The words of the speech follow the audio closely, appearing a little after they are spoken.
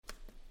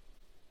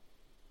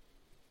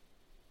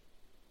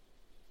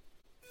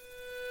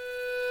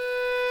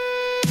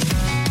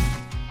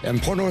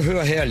Jamen prøv nu at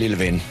høre her, lille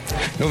ven.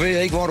 Nu ved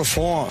jeg ikke, hvor du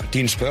får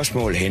dine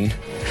spørgsmål hen.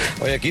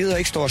 Og jeg gider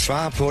ikke stå og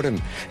svare på dem.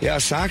 Jeg har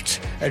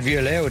sagt, at vi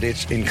har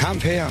lavet en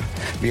kamp her.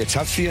 Vi har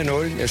tabt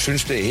 4-0. Jeg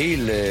synes, det er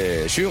helt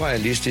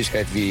surrealistisk,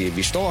 at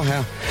vi står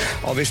her.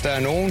 Og hvis der er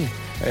nogen,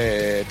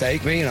 der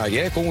ikke mener, at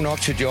jeg er god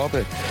nok til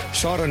jobbet,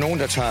 så er der nogen,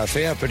 der tager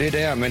affære på det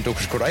der. Men du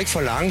kan sgu da ikke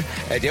forlange,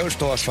 at jeg vil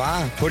stå og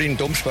svare på dine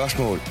dumme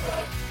spørgsmål.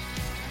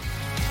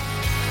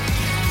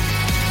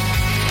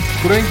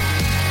 Goddag.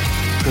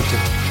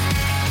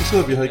 Så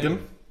sidder vi her igen.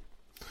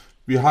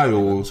 Vi har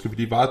jo, skal vi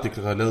lige bare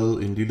deklarere,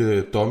 lavet en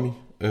lille dummy,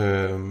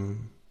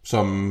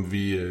 som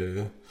vi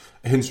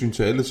af hensyn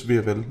til alles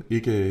ved vel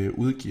ikke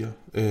udgiver.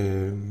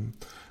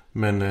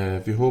 Men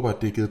vi håber,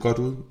 at det er givet godt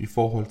ud i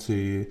forhold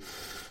til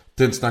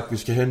den snak, vi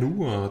skal have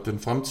nu, og den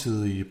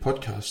fremtidige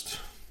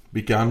podcast,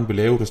 vi gerne vil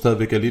lave, der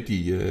stadigvæk er lidt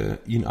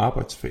i en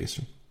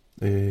arbejdsfase.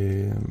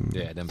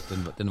 Ja,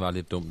 den var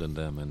lidt dum, den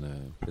der, men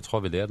jeg tror,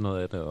 vi lærte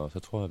noget af det, og så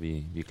tror jeg,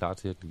 vi er klar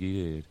til at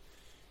give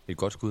et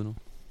godt skud nu.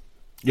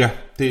 Ja,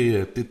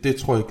 det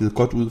tror jeg er givet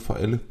godt ud for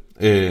alle.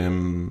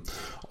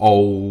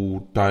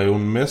 Og der er jo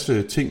en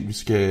masse ting, vi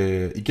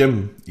skal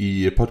igennem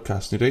i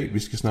podcasten i dag. Vi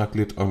skal snakke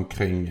lidt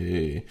omkring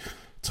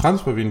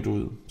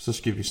transfervinduet. Så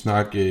skal vi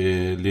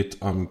snakke lidt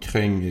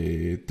omkring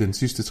den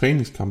sidste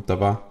træningskamp, der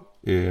var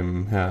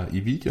her i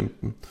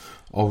weekenden.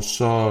 Og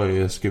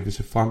så skal vi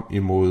se frem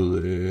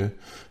imod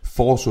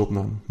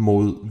forårsåbneren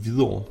mod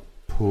Hvidovre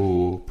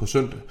på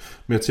søndag.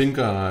 Men jeg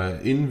tænker,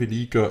 inden vi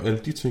lige gør alle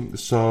de ting,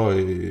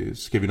 så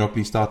skal vi nok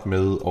lige starte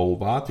med at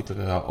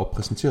varedeklarere og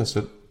præsentere os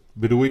selv.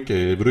 Vil du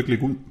ikke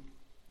lægge ud?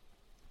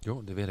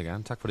 Jo, det vil jeg da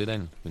gerne. Tak for det,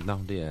 Daniel. Mit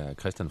navn det er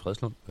Christian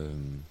Fredslund.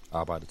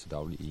 Arbejder til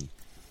daglig i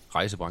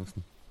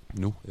rejsebranchen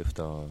nu,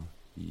 efter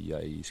jeg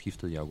er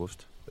skiftet i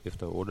august,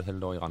 efter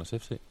 8,5 år i Randers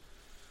FC,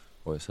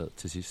 hvor jeg sad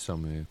til sidst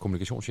som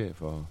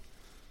kommunikationschef, og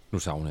nu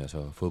savner jeg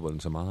så fodbolden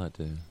så meget,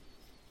 at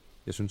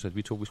jeg synes, at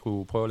vi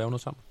skulle prøve at lave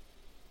noget sammen.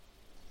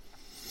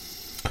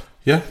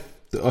 Ja,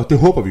 og det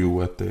håber vi jo,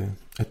 at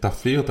der er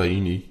flere, der er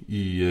enige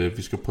i,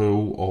 vi skal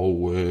prøve.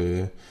 Og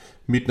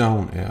mit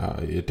navn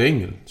er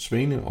Daniel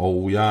Svane,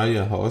 og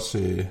jeg har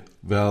også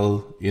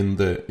været in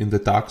the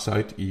dark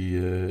side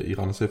i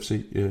Randers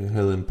FC. Jeg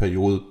havde en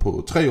periode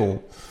på 3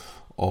 år,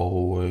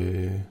 og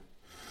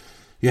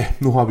ja,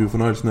 nu har vi jo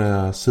fornøjelsen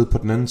af at sidde på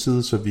den anden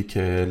side, så vi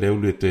kan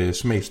lave lidt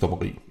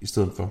smagsdommeri i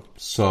stedet for.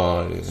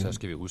 Så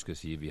skal vi huske at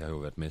sige, at vi har jo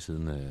været med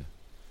siden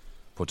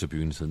på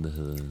tribunen, siden det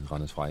hed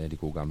Randers Freja, de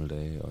gode gamle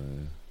dage,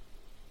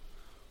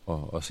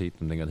 og set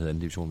den dengang, der hed 2.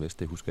 division Vest,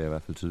 det husker jeg i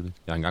hvert fald tydeligt.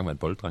 Jeg har engang været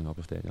bolddreng op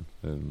på stadion,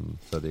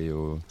 så det er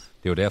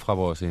jo derfra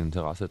vores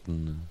interesse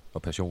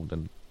og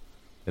passion,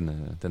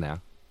 den er.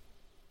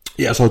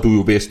 Ja, så er du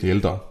jo væsentligt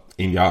ældre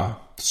end jeg,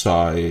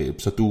 så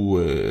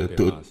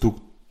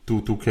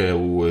du kan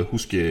jo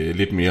huske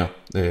lidt mere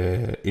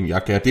end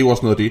jeg kan. Det er jo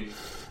også noget af det,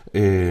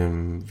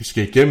 vi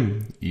skal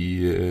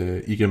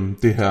igennem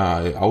det her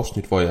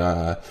afsnit, hvor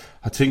jeg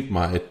har tænkt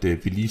mig,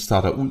 at vi lige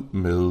starter ud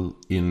med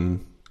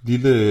en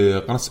lille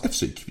Randers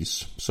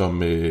FC-quiz, som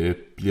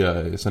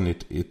bliver sådan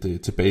et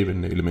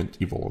tilbagevendende element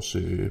i vores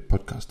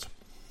podcast.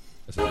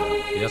 Altså,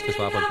 jeg skal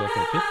svare på et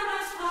spørgsmål.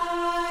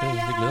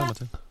 Det glæder mig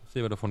til. Se,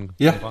 hvad du får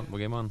frem på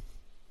gameren.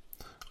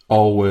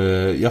 Og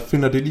jeg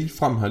finder det lige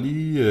frem her,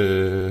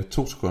 lige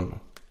 2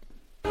 sekunder.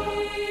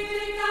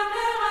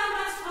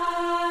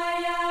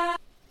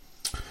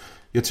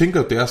 Jeg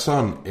tænker, det er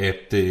sådan,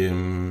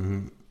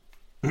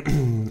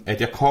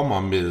 at jeg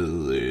kommer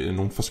med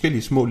nogle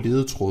forskellige små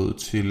ledetråde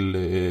til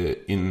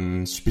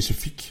en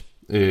specifik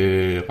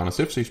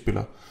Randers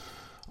FC-spiller.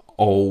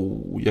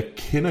 Og jeg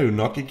kender jo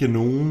nok ikke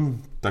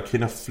nogen, der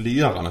kender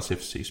flere Randers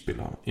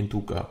FC-spillere, end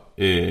du gør.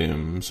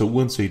 Så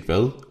uanset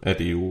hvad, er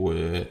det jo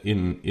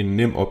en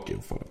nem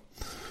opgave for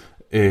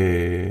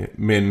dig.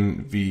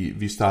 Men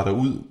vi starter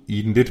ud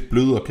i den lidt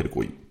blødere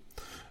kategori.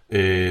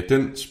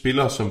 Den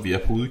spiller, som vi er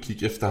på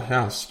udkig efter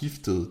her,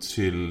 skiftede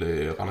til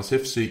Randers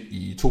FC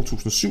i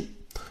 2007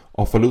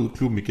 og forlod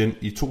klubben igen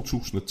i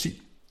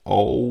 2010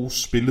 og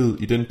spillede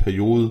i den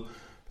periode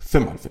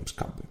 95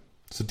 kampe.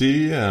 Så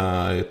det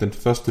er den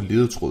første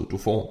ledetråd, du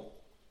får.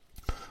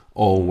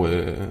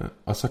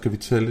 Og så kan vi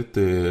tage lidt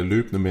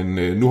løbende,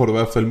 men nu har du i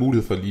hvert fald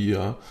mulighed for lige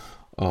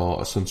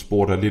at sådan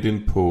spore dig lidt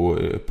ind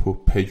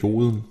på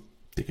perioden,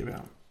 det kan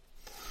være.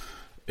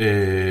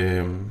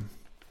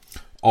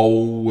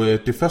 Og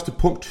det første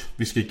punkt,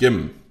 vi skal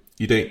igennem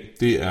i dag,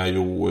 det er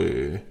jo,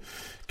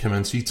 kan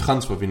man sige,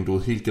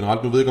 transfervinduet helt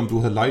generelt. Nu ved jeg ikke, om du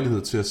havde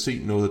lejlighed til at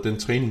se noget af den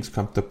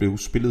træningskamp, der blev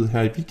spillet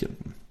her i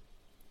weekenden.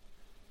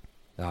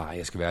 Ja,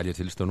 jeg skal være ærlig at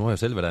tilstå. Nu har jeg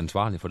selv været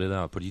ansvarlig for det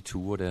der på de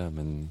ture der,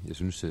 men jeg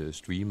synes,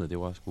 streamet, det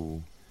var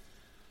sgu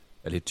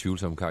af lidt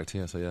tvivlsom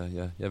karakter, så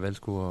jeg valgte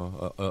sgu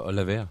at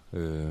lade være.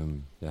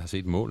 Jeg har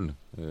set målene,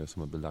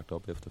 som er blevet lagt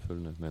op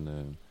efterfølgende, men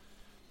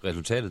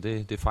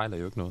resultatet, det fejler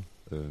jo ikke noget.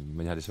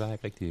 Men jeg har desværre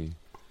ikke rigtig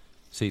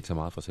set så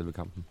meget fra selve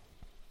kampen.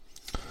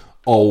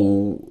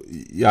 Og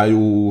jeg er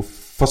jo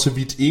for så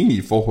vidt enig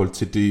i forhold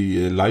til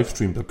det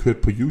livestream, der kørte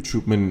på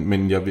YouTube,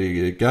 men jeg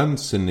vil gerne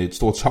sende et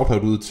stort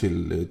shout-out ud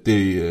til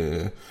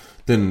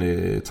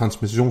den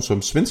transmission,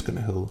 som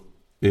svenskerne havde.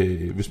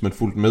 Hvis man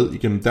fulgte med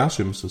igennem deres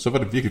hjemmeside, så var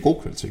det virkelig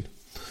god kvalitet.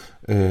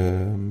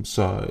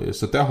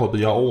 Så der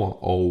hoppede jeg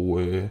over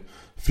og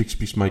fik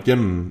spist mig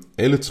igennem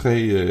alle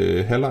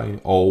 3 halvleg,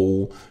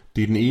 og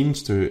det er den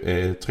eneste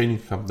af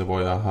træningskampene, hvor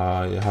jeg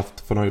har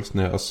haft fornøjelsen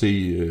af at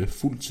se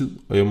fuld tid,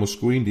 og jeg må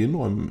sgu egentlig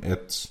indrømme,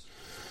 at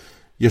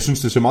jeg synes,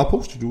 det ser meget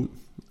positivt ud.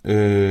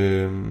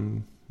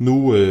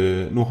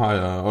 Nu har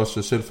jeg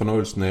også selv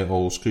fornøjelsen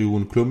af at skrive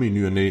en klumme i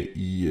ny og næ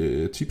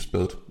i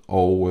tipsbladet,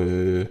 og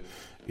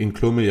en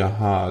klumme, jeg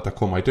har, der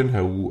kommer i den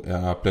her uge,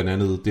 er blandt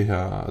andet det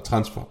her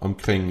transfer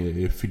omkring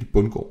Philip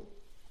Bundgaard.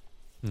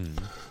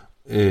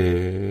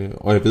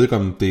 Og jeg ved ikke,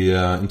 om det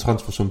er en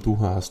transfer, som du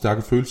har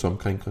stærke følelser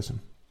omkring, Christian.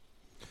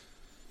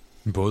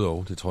 Både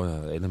og, det tror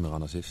jeg alle med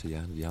Randers FC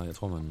de har. Jeg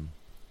tror,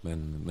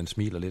 man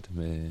smiler lidt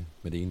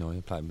med det ene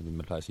øje.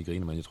 Man plejer at sige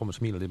griner, men jeg tror, man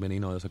smiler lidt med det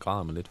ene øje, og så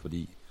græder man lidt,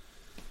 fordi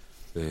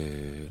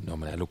når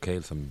man er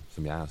lokal,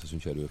 som jeg er, så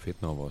synes jeg, det er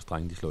fedt, når vores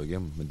drenge de slår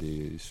igennem. Men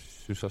det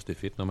synes også, det er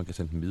fedt, når man kan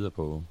sende dem videre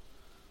på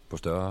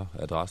større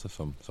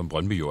adresser, som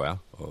Brøndby jo er,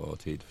 og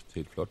til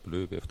et flot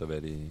beløb efter,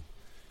 hvad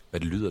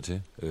det lyder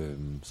til.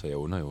 Så jeg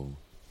under jo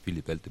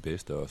Philip alt det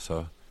bedste, og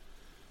så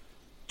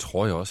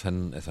tror jeg også,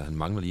 han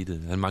mangler lige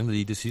det. Han manglede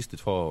lige det sidste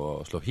for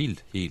at slå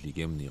helt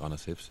igennem i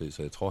Randers FC,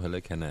 så jeg tror heller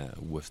ikke, han er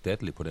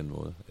uerstattelig på den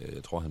måde.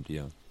 Jeg tror, han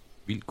bliver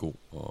vildt god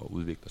og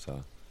udvikler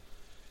sig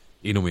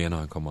endnu mere, når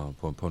han kommer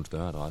på en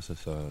større adresse.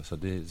 Så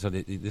det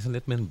er sådan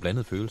lidt med en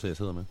blandet følelse, jeg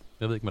sidder med.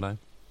 Jeg ved ikke med dig.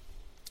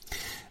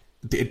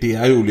 Det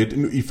er jo lidt,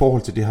 i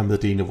forhold til det her med,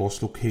 det er en af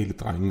vores lokale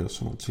drenge og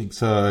sådan nogle ting,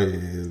 så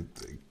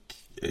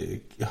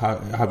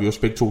har vi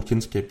også begge to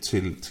kendskab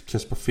til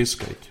Kasper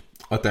Fisker, ikke?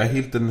 Og der er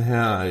helt den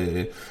her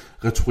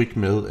retorik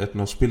med, at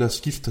når spillere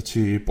skifter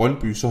til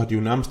Brøndby, så har de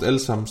jo nærmest alle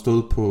sammen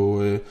stået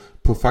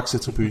på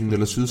Faxe-tribunen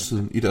eller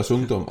Sydsiden i deres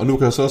ungdom. Og nu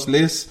kan jeg så også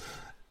læse,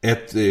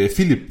 at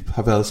Philip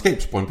har været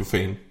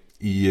skabs-Brøndby-fan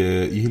i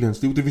hele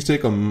hans liv. Det vidste jeg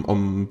ikke,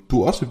 om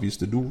du også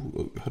vidste.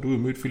 Har du jo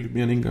mødt Philip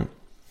mere end en gang?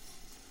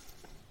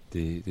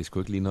 Det er sgu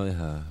ikke lige noget, jeg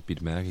har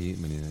bidt mærke i,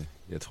 men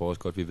jeg tror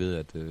også godt, vi ved,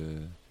 at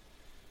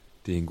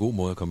det er en god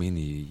måde at komme ind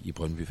i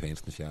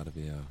Brøndby-fansens hjerte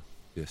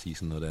ved at sige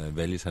sådan noget, der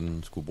Wallis,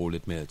 han skulle bruge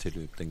lidt mere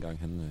tilløb, dengang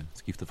han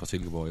skiftede fra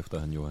Silkeborg, efter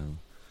han jo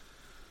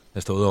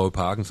havde stået over i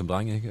parken som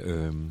dreng,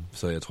 ikke?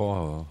 Så jeg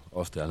tror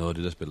også, der er noget af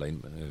det, der spiller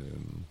ind.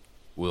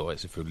 Udover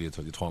selvfølgelig,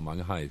 jeg tror,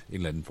 mange har en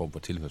eller anden form for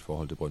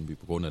tilhørsforhold til Brøndby,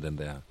 på grund af den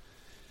der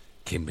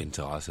kæmpe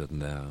interesse, og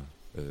den der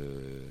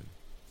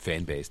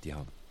fanbase, de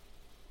har.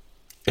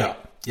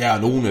 Ja,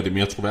 og nogle af det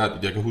mere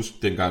troværdigt. Jeg kan huske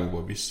dengang,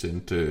 hvor vi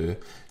sendte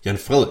Jan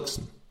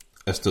Frederiksen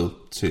afsted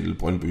til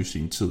Brøndby i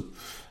sin tid.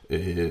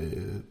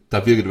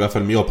 Der virkede det i hvert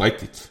fald mere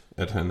oprigtigt,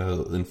 at han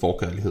havde en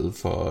forkærlighed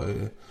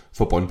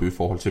for Brøndby i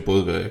forhold til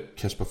både hvad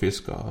Kasper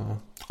Fisker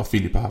og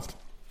Philip har haft.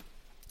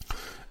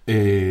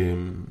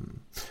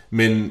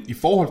 Men i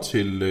forhold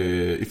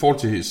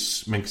til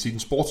man kan sige den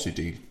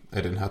sportslige del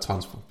af den her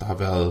transfer, der har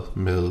været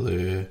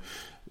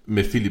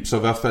med Philip, så i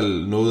hvert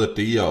fald noget af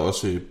det, jeg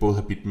også både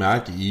har bidt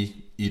mærke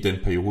i den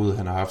periode,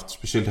 han har haft,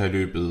 specielt her i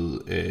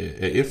løbet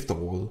af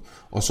efteråret,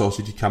 og så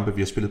også i de kampe,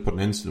 vi har spillet på den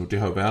anden side nu, det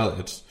har jo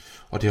været,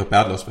 og det har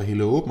Bertel også været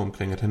helt åben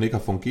omkring, at han ikke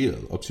har fungeret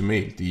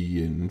optimalt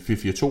i en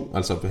 4-4-2.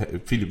 Altså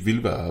Philip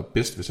ville være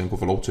bedst, hvis han kunne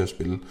få lov til at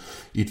spille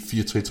i et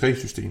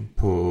 4-3-3-system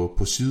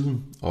på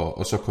siden,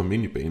 og så komme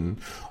ind i banen.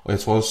 Og jeg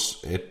tror også,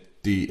 at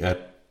det er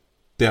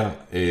der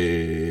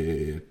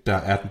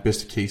er den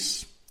bedste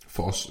case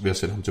for os ved at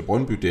sætte ham til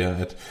Brøndby, det er,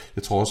 at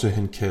jeg tror også, at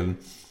han kan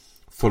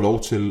få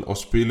lov til at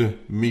spille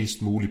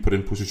mest muligt på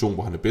den position,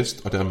 hvor han er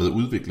bedst, og dermed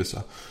udvikle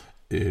sig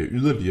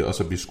yderligere, og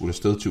så vi skulle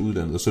afsted til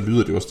udlandet, og så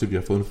lyder det også til, at vi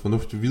har fået en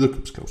fornuftig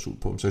viderekøbsklausul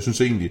på ham. Så jeg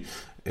synes egentlig,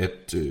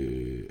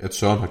 at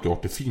Søren har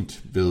gjort det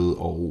fint ved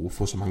at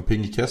få så mange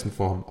penge i kassen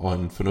for ham, og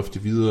en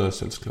fornuftig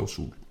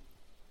videresalgsklausul.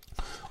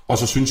 Og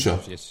så synes jeg...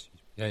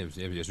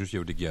 Jeg synes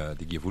jo, det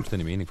giver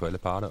fuldstændig mening for alle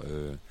parter,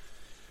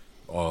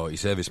 og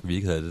især hvis vi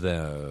ikke havde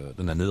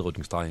den der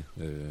nedrykningsstreg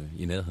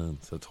i nærheden,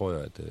 så tror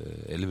jeg, at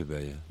alle vil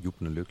være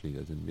jublende lykkelige.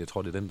 Altså, jeg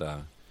tror, det er den, der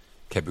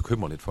kan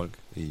bekymre lidt folk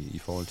i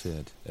forhold til,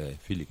 at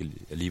Philip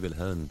alligevel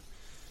havde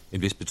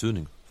en vis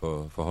betydning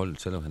for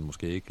holdet, selvom han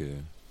måske ikke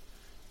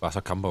var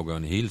så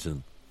kampafgørende hele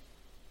tiden.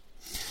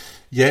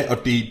 Ja,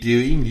 og det er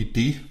jo egentlig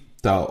det,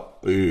 der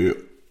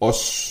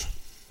også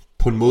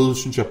på en måde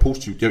synes jeg er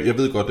positivt. Jeg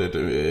ved godt, at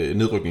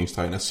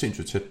nedrykningsstregen er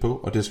sindssygt tæt på,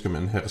 og det skal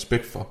man have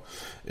respekt for.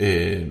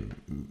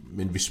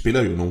 Men vi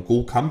spiller jo nogle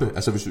gode kampe.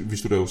 Altså vi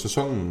slutter jo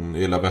sæsonen,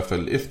 eller i hvert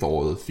fald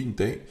efteråret, fin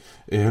dag.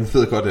 Jeg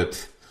ved godt,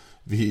 at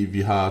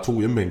vi har 2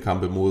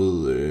 hjemmebanekampe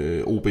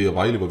mod OB og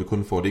Vejle, hvor vi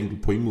kun får et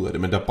enkelt point ud af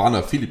det. Men der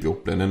brænder Philip jo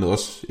blandt andet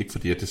også, ikke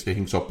fordi at det skal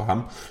hænges op på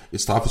ham,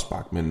 et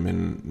straffespark,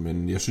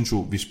 men jeg synes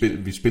jo,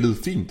 vi spillede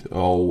fint,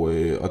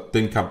 og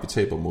den kamp, vi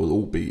taber mod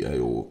OB, er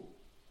jo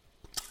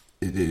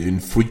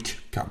en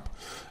freak-kamp.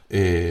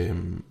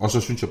 Og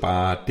så synes jeg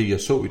bare, at det jeg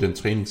så i den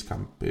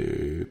træningskamp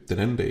den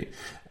anden dag,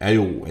 er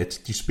jo,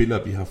 at de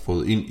spillere, vi har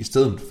fået ind, i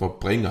stedet for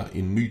bringer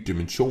en ny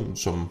dimension,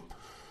 som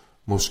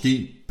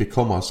måske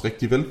bekommer os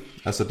rigtig vel.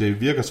 Altså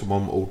det virker som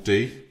om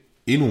O'Day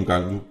endnu en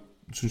gang,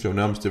 synes jeg jo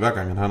nærmest, det hver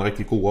gang han har en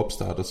rigtig god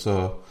opstart, og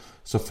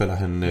så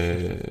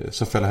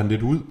falder han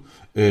lidt ud.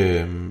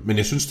 Men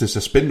jeg synes, det ser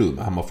spændende ud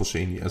med ham og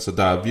Foseni. Altså,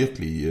 der er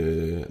virkelig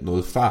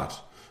noget fart.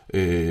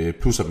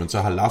 Plus, at man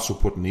så har Lasso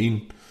på den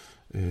ene.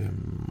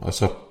 Og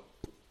så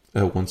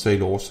af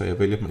uansagelige årsager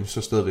vælger man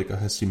så stadigvæk at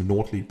have Simon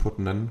Nordli på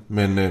den anden.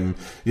 Men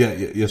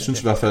jeg synes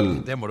i hvert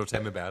fald... Der må du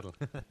tage med Bertel.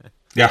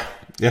 ja,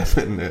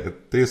 men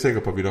det er jeg sikker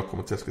på, at vi nok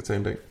kommer til at skal tage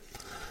en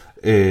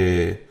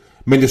dag.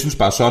 Men jeg synes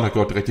bare, at Søren har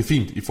gjort det rigtig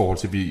fint i forhold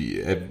til,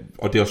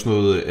 og det er også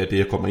noget af det,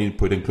 jeg kommer ind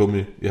på i den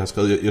klumme, jeg har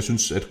skrevet. Jeg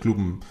synes, at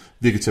klubben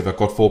virker til at være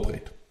godt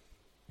forberedt.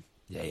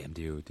 Ja, jamen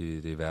det er jo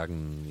det er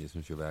hverken, jeg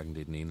synes jo hverken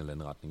det er den ene eller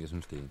anden retning. Jeg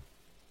synes,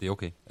 det er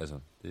okay. Altså,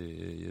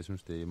 jeg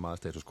synes, det er meget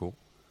status quo.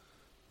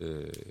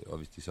 Og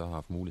hvis de så har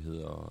haft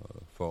muligheder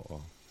for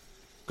at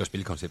gøre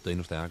spilkonceptet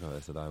endnu stærkere,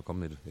 altså der er jo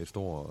kommet et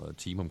stort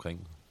team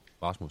omkring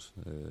Rasmus,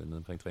 nede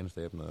omkring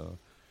trænerstaben, og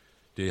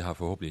det har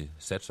forhåbentlig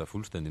sat sig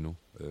fuldstændig nu.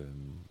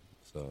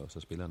 Så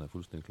spillerne er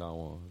fuldstændig klar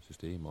over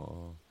systemer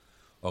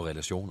og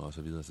relationer og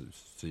så videre.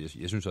 Så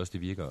jeg synes også,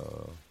 det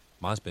virker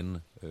meget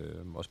spændende.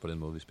 Også på den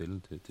måde, vi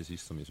spillede til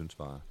sidst, som jeg synes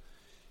var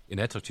en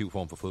attraktiv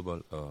form for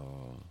fodbold,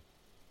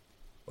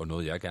 og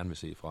noget, jeg gerne vil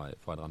se fra et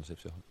Randers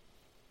FC-hold.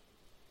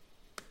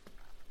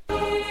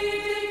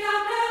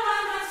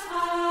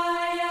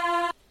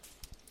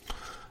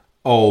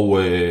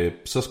 Og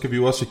så skal vi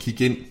jo også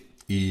kigge ind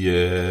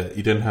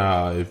i den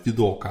her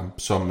Hvidovre-kamp,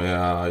 som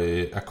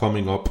er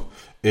coming up.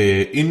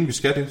 Inden vi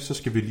skal det, så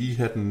skal vi lige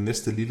have den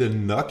næste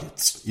lille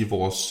nugget i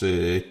vores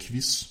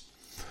quiz.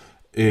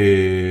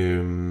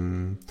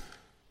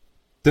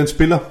 Den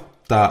spiller,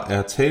 der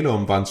er tale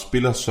om, var en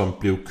spiller, som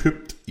blev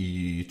købt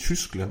i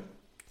Tyskland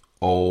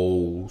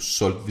og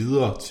solgt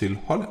videre til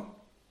Holland.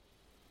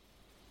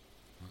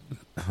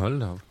 Hold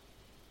da op.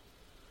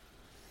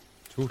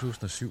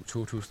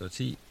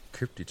 2007-2010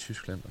 købt i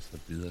Tyskland og så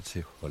videre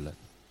til Holland.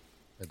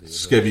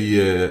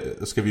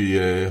 Skal vi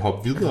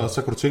hoppe videre,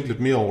 så kan du tænke lidt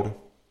mere over det.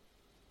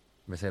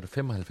 Hvad sagde du?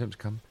 95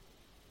 kampe?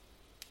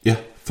 Ja,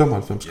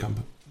 95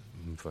 kampe.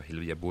 For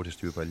helvede, jeg burde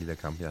styre på alle de der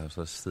kampe. Jeg har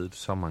så siddet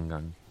så mange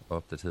gange og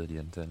opdateret de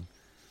antal.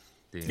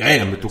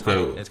 Ja, men du kan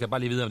jo... Jeg skal bare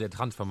lige vide, om det er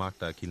transfermagt,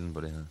 der er kilden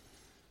på det her.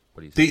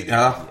 Fordi det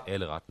er... i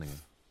alle retninger.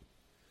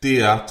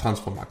 Det er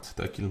transfermagt,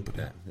 der er kilden på det.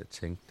 Ja, jeg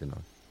tænkte det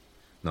nok.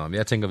 Nå, men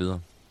jeg tænker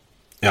videre.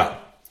 Ja.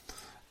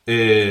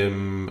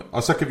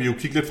 Og så kan vi jo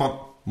kigge lidt frem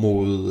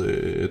mod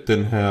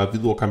den her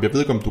Hvidovre-kamp. Jeg ved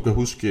ikke, om du kan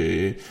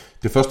huske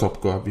det første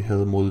opgør, vi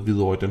havde mod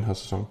Hvidovre i den her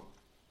sæson.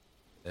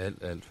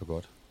 Alt for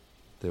godt.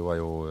 Det var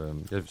jo,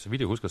 så vidt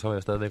jeg husker, så var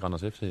jeg stadigvæk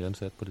Randers FC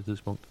ansat på det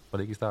tidspunkt. Var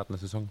det ikke i starten af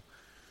sæsonen?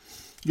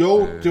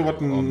 Jo, det var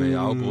den... Og med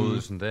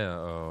afbrydelsen der,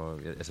 og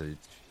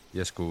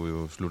jeg skulle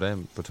jo slutte af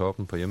på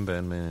toppen på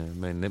hjemmebane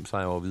med en nem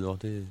sejr over Hvidovre.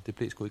 Det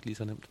blev sgu ikke lige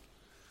så nemt.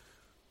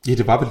 Ja,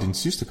 det var vel din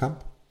sidste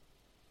kamp?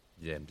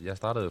 Ja, jeg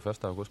startede jo 1.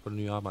 august på det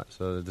nye arbejde,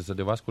 så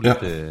det var sgu lidt...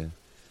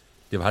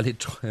 det var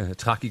lidt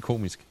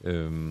tragikomisk,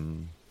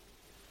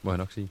 må jeg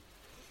nok sige.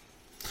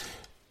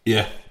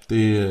 Ja,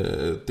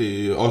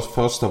 det er også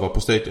for os, der var på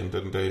stadion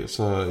den dag,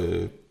 så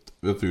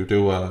ved vi jo, det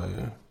var...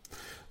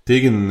 det er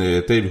ikke en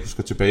dag, vi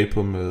husker tilbage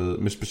på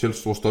med specielt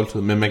stor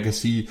stolthed, men man kan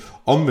sige,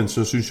 omvendt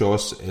så synes jeg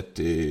også, at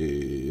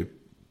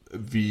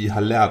vi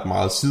har lært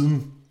meget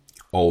siden,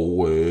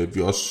 og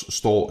vi også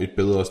står et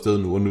bedre sted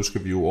nu, og nu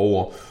skal vi jo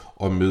over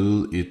og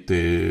møde et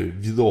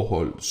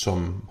Hvidovre-hold,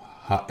 som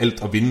har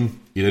alt at vinde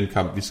i den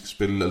kamp, vi skal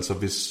spille. Altså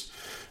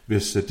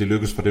hvis det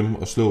lykkes for dem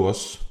at slå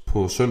os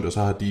på søndag,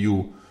 så har de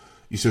jo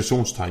i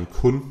situationstegn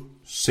kun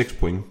 6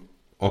 point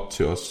op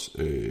til os.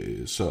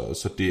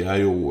 Så det er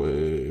jo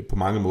på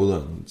mange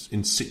måder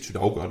en sindssygt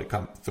afgørende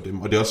kamp for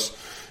dem. Og det er også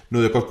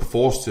noget, jeg godt kunne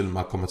forestille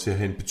mig kommer til at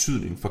have en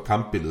betydning for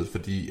kampbilledet,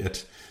 fordi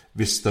at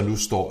hvis der nu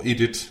står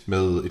 1-1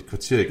 med et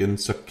kvarter igen,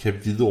 så kan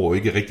Hvidovre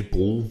ikke rigtig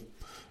bruge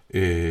 1-1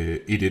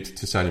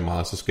 til særlig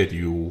meget. Så skal de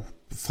jo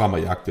frem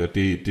og jagte, og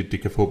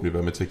det kan forhåbentlig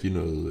være med til at give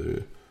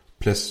noget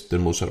plads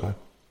den modsatte vej.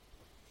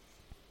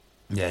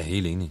 Ja,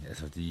 helt enig.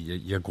 Altså,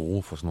 jeg er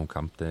gode for sådan nogle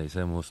kampe der,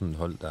 især mod sådan et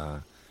hold, der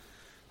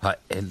har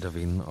alt at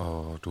vinde,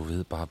 og du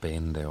ved bare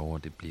banen derovre,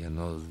 det bliver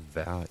noget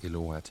værre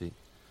LORT.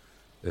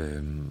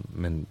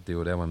 Men det er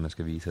jo der, hvor man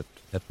skal vise,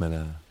 at man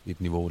er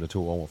et niveau eller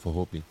 2 over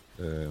forhåbentlig.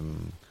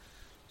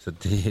 Så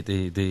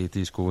det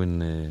er sgu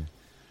en...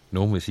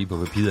 nogen vil sige på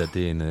papiret, at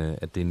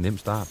det er en nem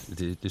start.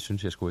 Det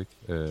synes jeg sgu ikke.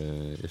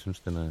 Jeg synes,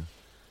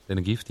 den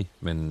er giftig,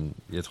 men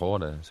jeg tror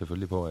da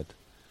selvfølgelig på,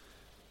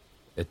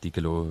 at de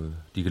kan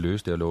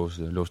løse det og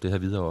låse det her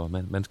videre og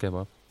mandskab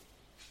op.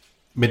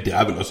 Men det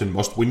er vel også en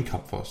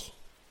must-win-kamp for os?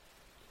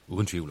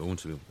 Uden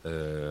tvivl.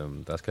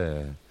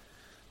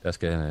 Der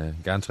skal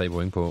gerne 3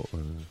 point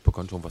på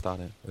kontoen fra start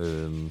af,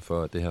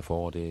 for det her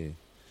forår, det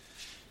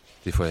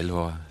for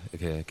alvor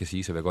kan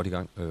sige sig at være godt i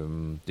gang.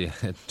 Det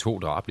er 2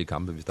 drabelige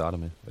kampe, vi starter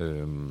med.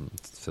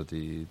 Så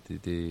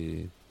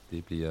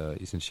det bliver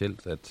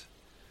essentielt, at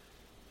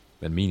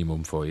man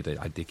minimum får et. Det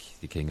kan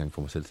jeg ikke engang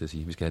få mig selv til at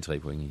sige. Vi skal have 3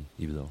 point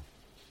i Hvidovre.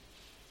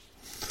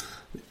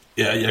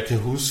 Ja, jeg kan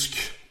huske,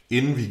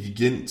 inden vi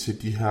gik ind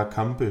til de her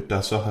kampe,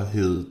 der så har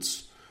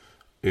heddet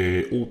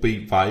OB,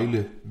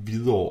 Vejle,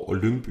 Hvidovre og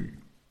Lyngby,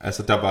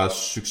 Altså, der var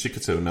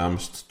succeskriteriet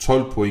nærmest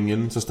 12 point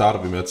inden, så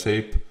starter vi med at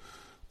tabe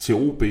til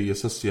OB, og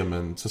så siger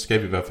man, så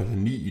skal vi i hvert fald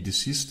have 9 i det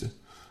sidste.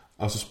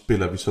 Og så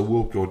spiller vi så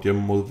uafgjort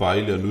hjemme mod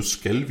Vejle, og nu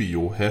skal vi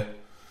jo have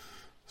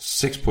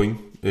 6 point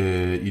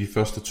i de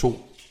første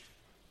 2.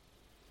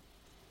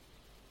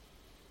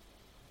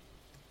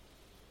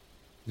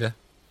 Ja.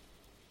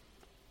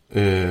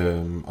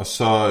 Og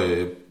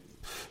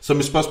så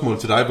mit spørgsmål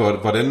til dig,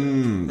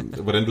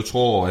 hvordan du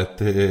tror, at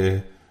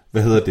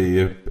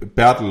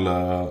Bertel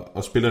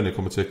og spillerne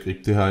kommer til at gribe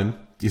det her ind,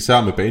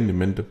 især med banen i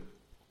mente.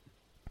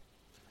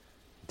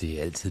 Det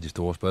er altid de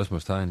store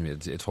spørgsmålstegn.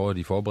 Jeg tror, at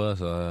de forbereder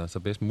sig så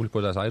bedst muligt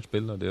på deres eget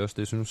spil, og det er også det,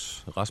 jeg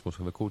synes, Rasmus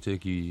har været god til at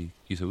give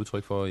sig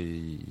udtryk for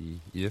i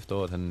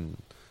efteråret. Han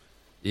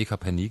ikke har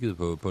panikket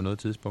på noget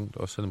tidspunkt,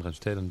 også selvom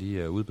resultaterne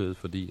de er udbedet,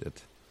 fordi at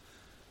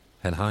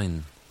han har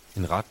en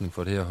retning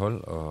for det her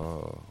hold,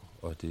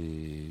 og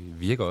det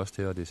virker også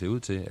til, og det ser ud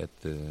til,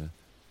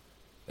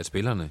 at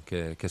spillerne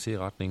kan se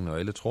retningen, og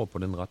alle tror på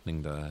den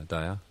retning, der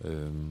er.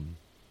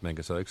 Man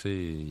kan så ikke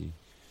se i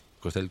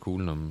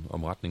krystalkuglen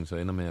om retningen, så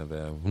ender med at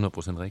være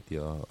 100%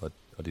 rigtig, og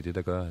det er det,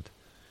 der gør,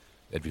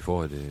 at vi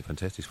får et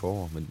fantastisk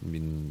forår.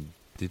 Men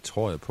det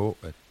tror jeg på,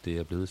 at det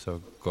er blevet så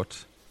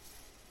godt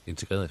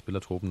integreret i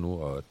spillertruppen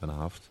nu, og at man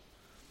har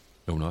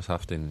også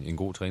haft en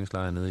god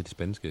træningslejr nede i det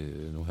spanske.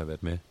 Nu har jeg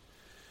været med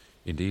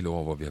en del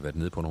år, hvor vi har været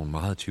nede på nogle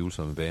meget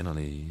tvivlsomme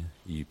banerne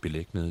i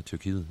belæg nede i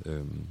Tyrkiet.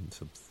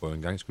 Så for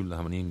en gang skyld, der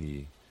har man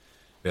egentlig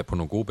været på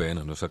nogle gode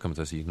baner, og så kan man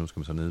så sige, at nu skal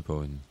man så ned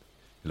på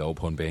eller over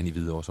på en bane i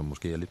Hvidovre, som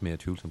måske er lidt mere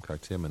tvivlsom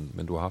karakter,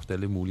 men du har haft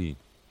alle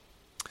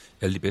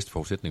de bedste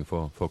forudsætninger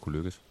for at kunne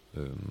lykkes.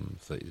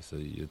 Så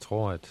jeg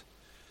tror, at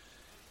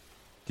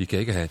de kan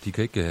ikke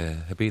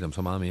have bedt om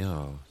så meget mere,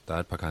 og der er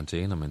et par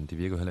karantæner, men det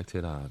virker jo heller ikke til,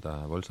 at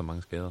der er voldsomt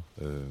mange skader.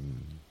 Det er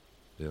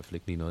i hvert fald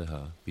ikke lige noget, jeg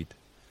har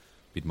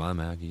bidt meget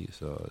mærke i,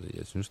 så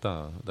jeg synes,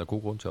 der er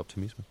god grund til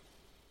optimisme.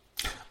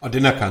 Og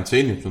den her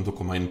karantæne, som du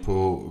kommer ind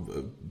på,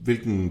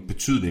 hvilken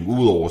betydning,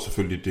 udover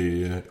selvfølgelig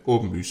det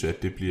åbenlyse,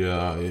 at det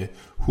bliver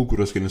Hugo,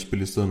 der skal ind og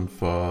spille i stedet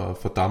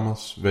for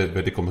Dammers,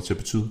 hvad det kommer til at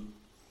betyde?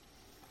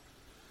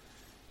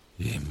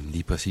 Jamen,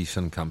 lige præcis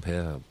sådan en kamp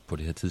her på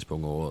det her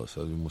tidspunkt af året, så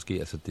er det måske,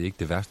 altså det er ikke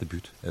det værste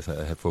byt, altså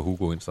at få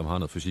Hugo ind, som har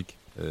noget fysik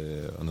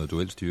og noget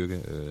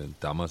duelstyrke.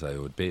 Dammers er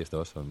jo et bæst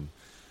også,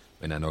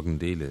 men er nok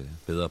en del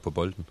bedre på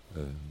bolden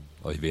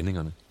og i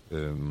vendingerne.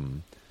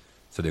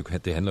 Så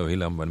det handler jo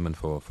helt om, hvordan man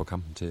får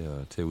kampen til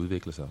at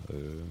udvikle sig.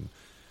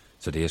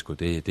 Så det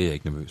er jeg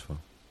ikke nervøs for.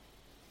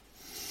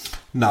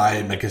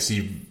 Nej, man kan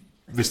sige,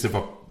 hvis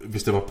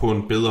det var på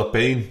en bedre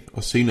bane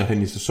og senere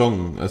hen i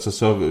sæsonen, altså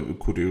så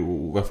kunne det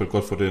jo i hvert fald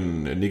godt få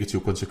den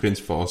negative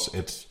konsekvens for os,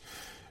 at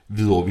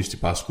Hvidovre, hvis de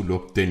bare skulle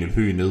lukke Daniel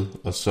Høgh ned,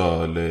 og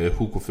så lade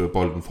Hugo føre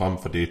bolden frem,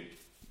 for det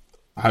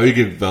har jo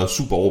ikke været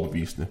super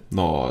overbevisende,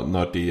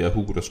 når det er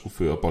Hugo, der skulle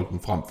føre bolden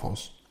frem for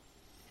os.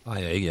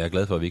 Nej, jeg er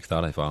glad for, at vi ikke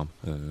starter i farm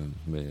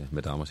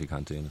med Dammers i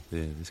karantæne.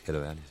 Det skal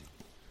det være lige sige.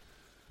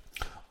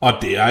 Og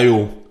det er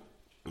jo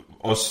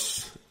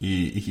også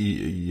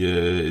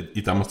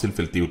i Dammers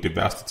tilfælde, det er jo det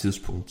værste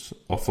tidspunkt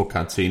at få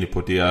karantæne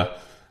på. Det er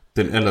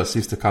den aller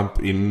sidste kamp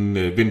inden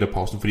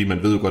vinterpausen, fordi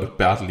man ved jo godt, at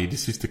Bertel i de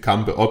sidste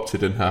kampe op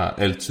til den her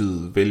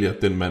altid vælger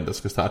den mand, der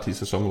skal starte i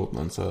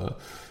sæsonåbneren.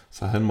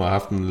 Så han må have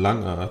haft en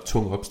lang og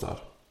tung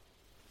opstart.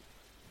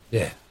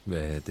 Ja,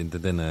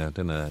 den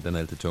er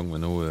altid tung,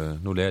 men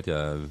nu lærte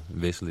jeg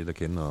Vessel lidt at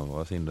kende, og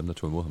også en af dem, der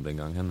tog imod ham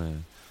dengang. Han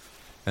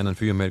er en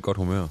fyr med et godt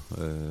humør,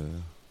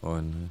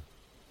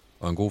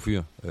 og en god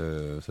fyr,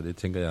 så det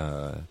tænker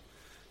jeg,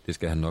 det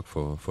skal han nok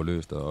få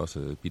løst, og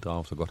også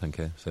bidrage så godt han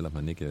kan, selvom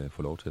han ikke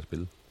får lov til at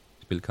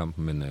spille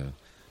kampen, men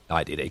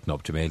nej, det er da ikke den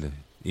optimale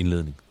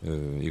indledning,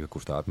 ikke at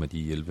kunne starte med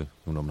de 11,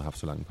 nu når man har haft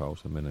så lang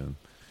pause, men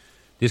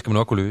det skal man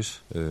nok kunne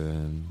løse.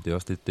 Det er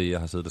også det, jeg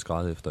har siddet og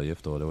skrevet efter i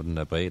efteråret. Det var den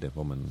der bredde,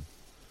 hvor man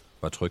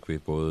var tryg ved,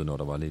 både når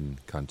der var lidt en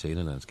karantæne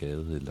eller en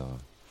skade, eller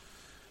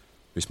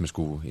hvis man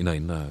skulle ind og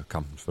ændre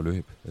kampens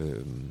forløb.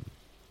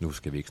 Nu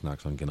skal vi ikke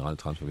snakke sådan en generelt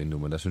transfervindue,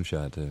 men der synes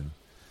jeg, at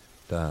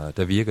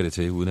der virker det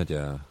til, uden at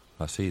jeg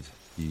har set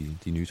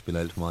de nye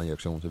spillere alt for meget i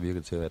aktion, så virker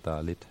det til, at der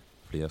er lidt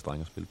flere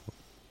strenge at spille på.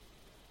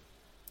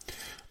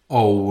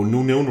 Og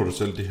nu nævner du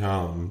selv det her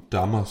om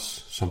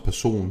Dammers som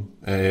person.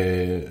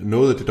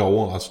 Noget af det, der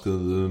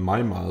overraskede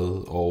mig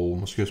meget, og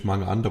måske også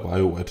mange andre, var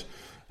jo, at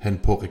han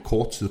på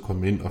rekordtid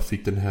kom ind og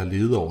fik den her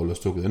lederrolle og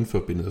stukket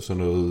anførbindet og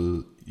sådan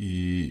noget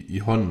i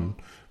hånden.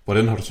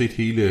 Hvordan har du set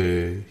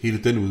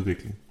hele den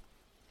udvikling?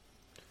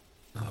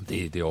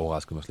 Det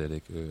overraskede mig slet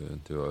ikke.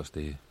 Det var også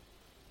det,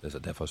 altså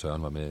derfor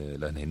Søren var med,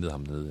 eller han hentede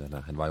ham ned.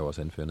 Eller, han var jo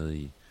også anført ned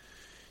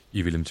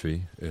i Willem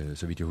Tvee,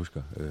 så vidt jeg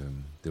husker.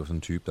 Det var sådan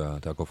en type,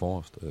 der går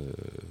forrest,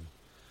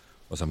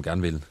 og som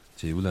gerne vil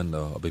til udlandet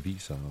og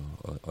bevise sig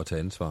og tage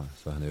ansvar.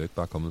 Så han er jo ikke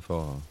bare kommet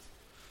for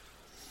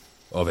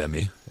at være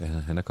med.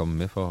 Han er kommet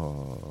med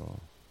for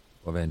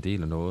at være en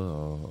del af noget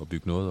og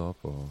bygge noget op,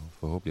 og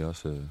forhåbentlig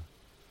også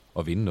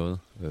at vinde noget.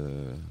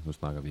 Nu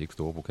snakker vi ikke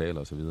store pokaler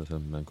og så videre, så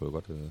man kunne jo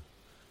godt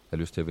have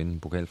lyst til at vinde en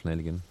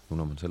pokalfinale igen, nu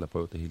når man selv har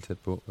prøvet det helt tæt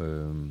på.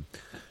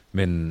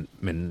 Men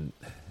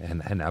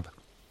han er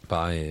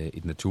bare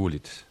et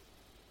naturligt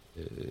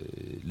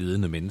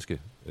ledende menneske,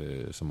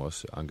 som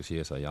også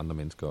engagerer sig i andre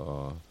mennesker,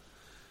 og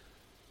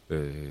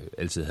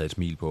altid havde et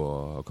smil på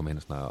og komme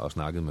hen og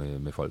snakke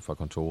med folk fra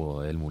kontoret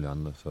og alle mulige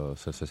andre.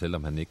 Så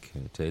selvom han ikke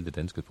talte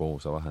dansk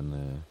sprog, så var han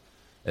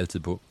altid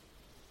på.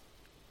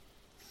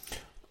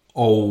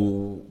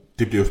 Og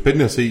det bliver jo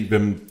spændende at se,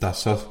 hvem der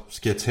så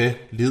skal tage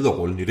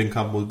lederrollen i den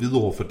kamp mod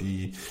Hvidovre,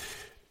 fordi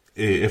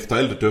efter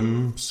alt at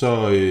dømme,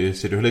 så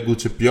ser det jo heller ikke ud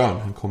til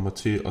Bjørn, han kommer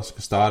til at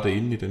skal starte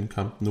inde i den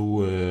kamp.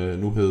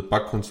 Nu hed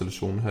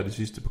bakkonstellationen her de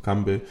sidste på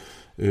kampe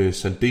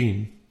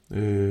Sandén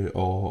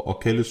og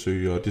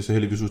Kallesø, og det ser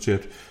heldigvis ud til,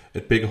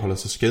 at begge holder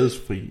sig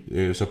skadesfri.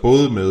 Så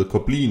både med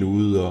Koblin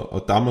ude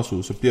og Dammers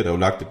ude, så bliver der jo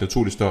lagt et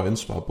naturligt større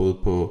ansvar, både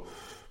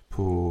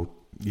på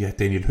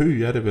Daniel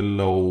Høgh er det vel,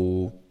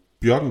 og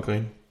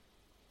Bjørkengren.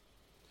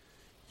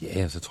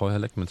 Ja, så tror jeg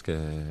heller ikke, man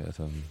skal...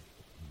 Altså,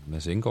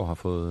 Mads Enggaard har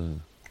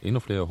fået endnu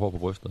flere hår på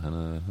brystet. Han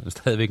er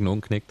stadigvæk en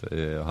ung knægt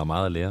og har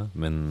meget at lære,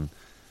 men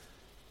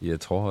jeg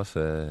tror også,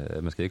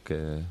 at man skal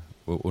ikke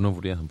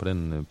undervurdere ham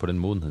på den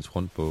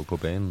modenhedsfront på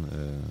banen.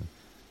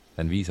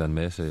 Han viser en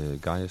masse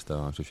gejst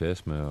og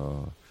entusiasme,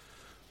 og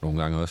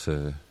nogle gange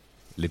også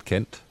lidt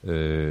kant,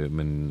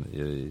 men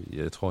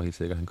jeg tror helt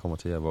sikkert, at han kommer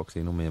til at vokse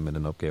endnu mere med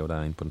den opgave, der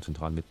er inde på den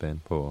centrale midtbane,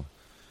 på at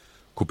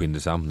kunne binde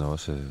det sammen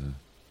også,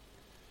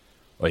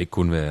 og ikke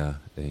kun være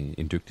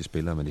en dygtig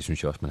spiller, men det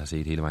synes jeg også, man har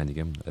set hele vejen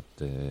igennem,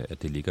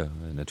 at det ligger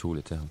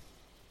naturligt til ham.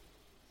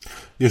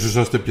 Jeg synes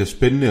også, det bliver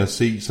spændende at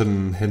se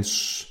sådan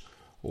hans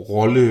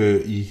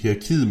rolle i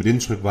hierarkiet. Mit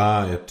indtryk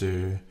var,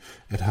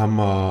 at ham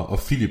og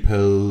Philip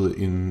havde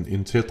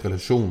en tæt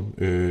relation,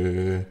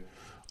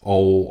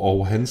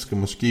 og han skal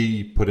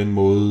måske på den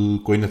måde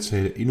gå ind og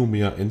tage endnu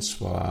mere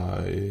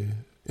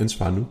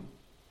ansvar nu.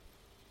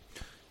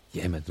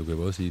 Ja, men du kan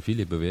både sige, at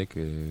Philip er væk,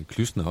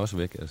 Klysken er også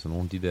væk, altså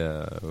nogle af de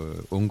der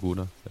unge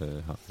gutter,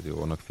 det er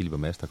jo nok Philip og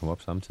Mads, der kom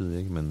op samtidig,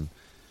 ikke?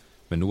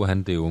 Men nu er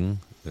han det unge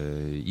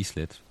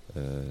islet,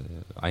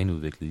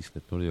 egenudviklet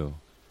islet, nu er det jo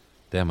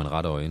der man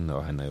retter øjnene,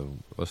 og han er jo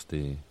også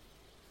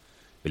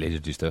vel et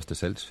af de største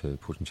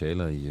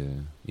salgspotentialer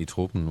i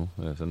truppen nu.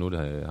 Så nu er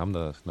det ham,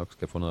 der nok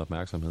skal få noget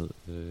opmærksomhed,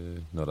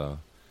 når der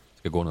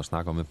skal gå noget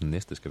snak om, hvem den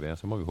næste skal være.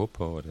 Så må vi håbe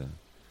på,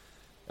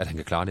 at han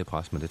kan klare det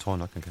pres, men det tror jeg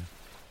nok, han kan.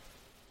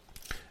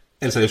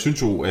 Altså, jeg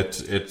synes jo,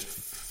 at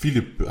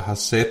Philip har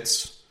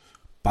sat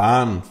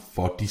barren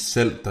for de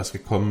salg, der skal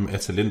komme af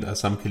talenter af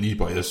samme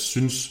kaliber. Jeg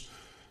synes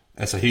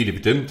altså helt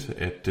evident,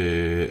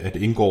 at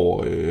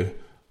Indgaard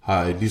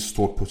har et lige så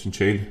stort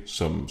potentiale,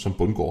 som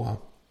Bundgaard har.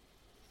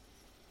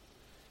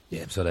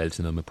 Ja, så er der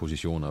altid noget med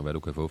positioner, og hvad du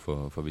kan få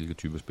for hvilke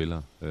typer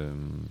spillere. Jeg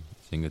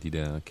tænker, de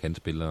der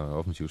kantspillere og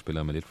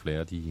offensivspillere med lidt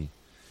flere,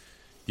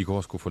 de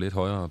går sgu for lidt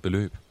højere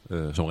beløb,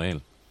 som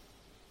regel.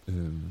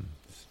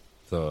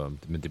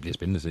 Men det bliver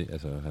spændende at se.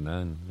 Altså,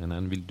 han er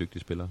en vildt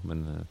dygtig spiller,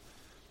 men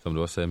som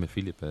du også sagde med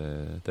Philip,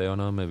 der er jo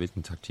noget med,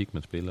 hvilken taktik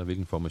man spiller,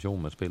 hvilken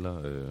formation man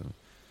spiller,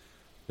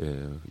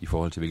 i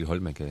forhold til hvilket hold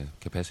man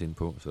kan passe ind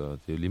på. Så det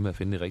er jo lige med at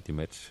finde det rigtige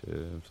match.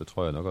 Så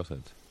tror jeg nok også,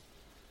 at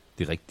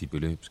det rigtige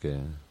beløb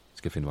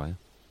skal finde vej.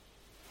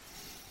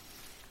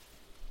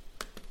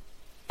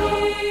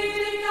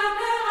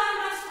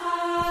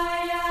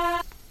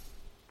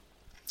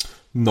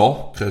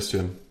 Nå,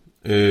 Christian.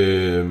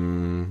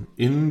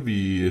 Inden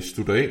vi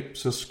slutter af,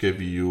 så skal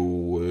vi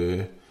jo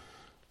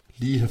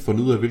lige have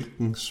fundet ud af,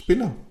 hvilken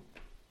spiller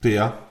det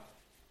er.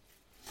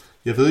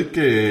 Jeg ved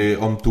ikke,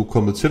 om du er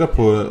kommet tættere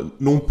på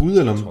nogen bud,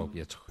 eller...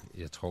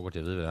 Jeg tror godt,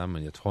 jeg ved, hvad det er,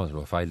 men jeg tror, at du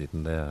har fejl i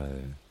den der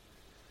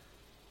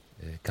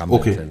kamp.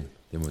 Okay.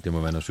 Det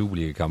må være noget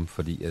Superliga-kamp,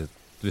 fordi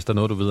hvis der er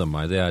noget, du ved om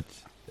mig, det er, at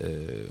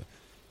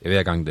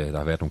hver gang, der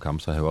har været nogle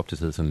kampe, så har jeg jo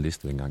opdateret sådan en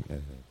liste en gang.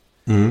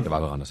 Jeg var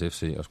ved Randers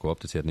FC og skulle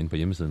opdatere den inde på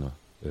hjemmesiden.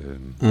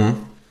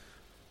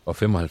 Og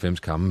 95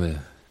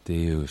 kampe,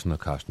 det er jo sådan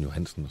noget Carsten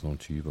Johansen og sådan nogle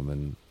typer,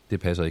 men det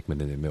passer ikke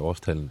med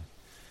årstallene.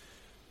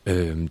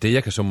 Det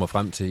jeg kan summe mig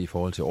frem til i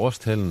forhold til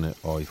årstallene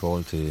og i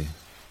forhold til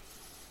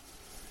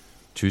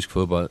tysk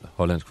fodbold,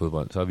 hollandsk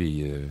fodbold, så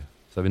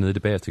er vi nede i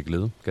det bagerste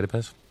gelede. Kan det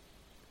passe?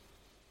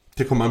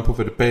 Det kommer an på,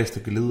 hvad det bagerste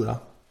gelede er.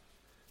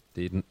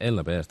 Det er den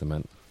allerbagerste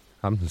mand.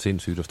 Ham den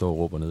sindssyge, der står og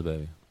råber nede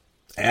bagved.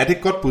 Ja, det er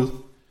et godt bud.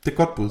 Det er et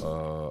godt bud.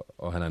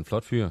 Og han er en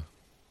flot fyr.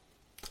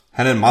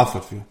 Han er en meget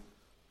flot fyr.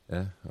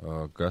 Ja,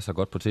 og gør sig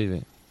godt på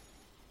tv.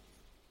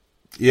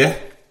 Ja,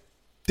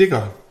 det gør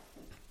han.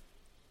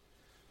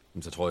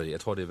 Men så tror jeg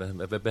det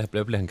er,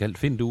 hvad bliver han kaldt?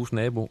 Findus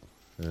nabo?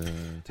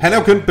 Han er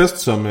jo kendt bedst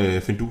som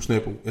Findus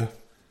nabo, ja.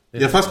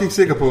 Jeg er faktisk ikke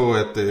sikker på,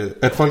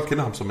 at folk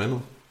kender ham som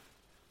andet.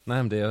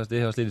 Nej, men det er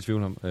jeg også lidt i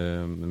tvivl om.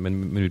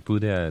 Men mit bud,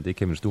 det er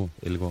Kevin Stur,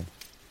 Ellegaard.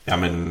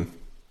 Jamen,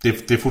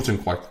 det er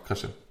fuldstændig korrekt,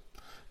 Christian.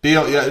 Jeg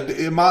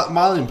er meget,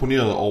 meget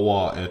imponeret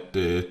over, at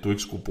du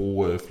ikke skulle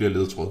bruge flere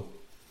ledetråde.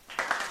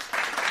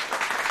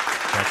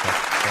 Tak.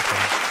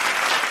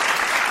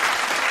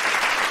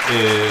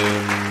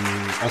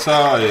 Og så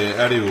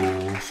er det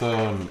jo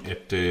sådan,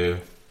 at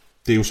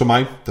det er jo så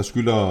mig, der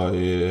skylder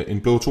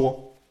en blå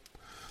tor.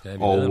 Ja, vi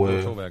lader en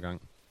blå tor hver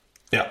gang.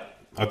 Ja,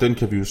 og den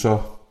kan vi jo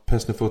så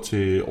passende få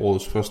til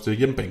årets første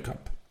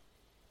hjemmebanekamp.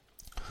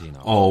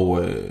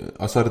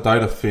 Og så er det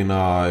dig, der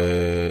finder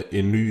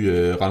en ny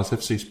Randers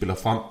FC-spiller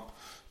frem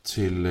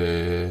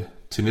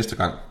til næste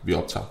gang, vi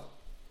optager.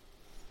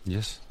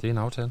 Yes, det er en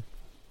aftale.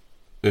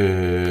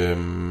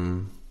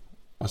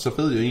 Og så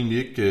ved jeg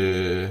egentlig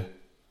ikke,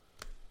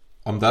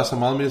 om der er så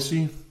meget mere at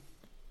sige.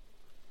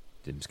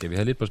 Det skal vi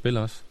have lidt på spil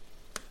også.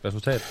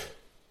 Resultat.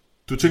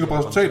 Du tænker på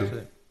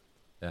resultatet?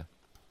 Ja.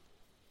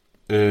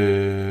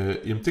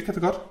 Jamen, det kan vi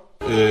godt.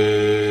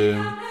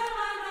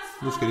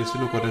 Nu skal jeg se,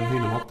 nu går den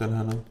helt op, den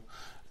her nu.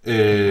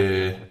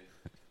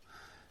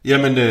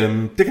 Jamen,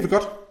 det kan vi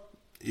godt.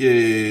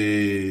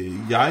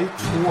 Jeg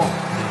tror...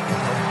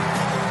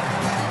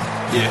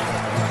 Ja.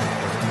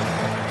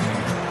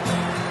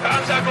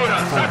 Kom så, gutter,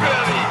 så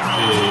kører vi.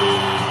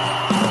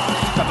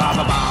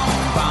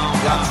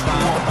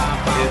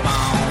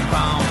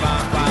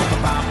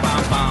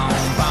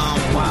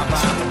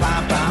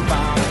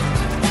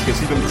 Skal jeg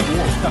sige, hvem du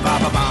tror?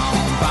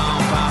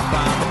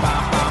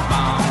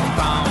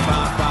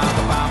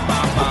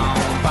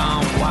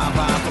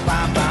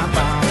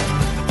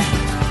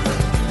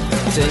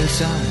 Tænk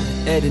sig,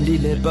 at en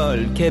lille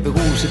bold kan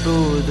beruse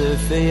både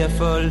færre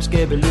folk,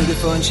 skabe lykke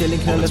for en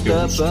sjældent knald og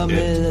stopper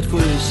med at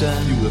fryse.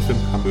 4 ud af 5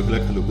 kampe heller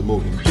ikke har lukket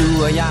mål.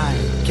 Du og jeg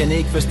kan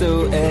ikke forstå,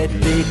 at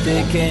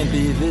det kan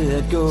blive ved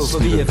at gå, for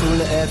vi er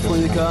fulde af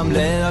fryd. Kom,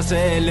 lad os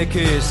alle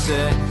kysse,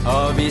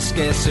 og vi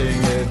skal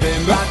synge.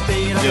 Hvem var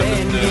det, der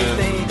vandt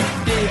dag?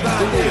 Det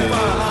var det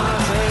for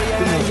os,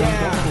 ja.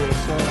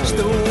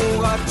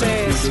 Store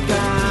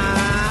tasker.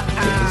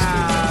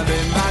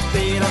 Hvem var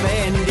det, der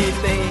vandt i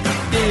dag?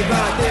 Det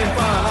var det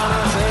for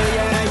os,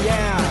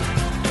 ja.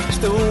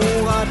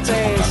 Store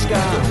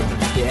tasker.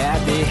 Ja,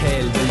 det er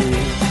halve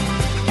liv.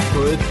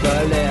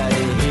 Fodbold er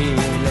det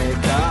hele.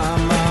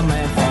 Kommer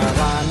man fra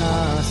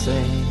Randers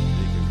af,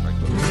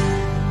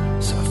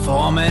 så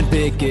får man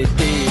begge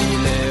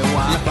dele.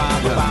 Bam,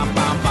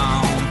 bam,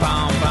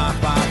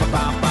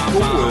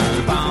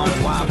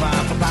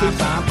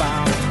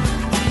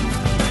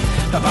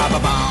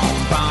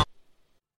 bam.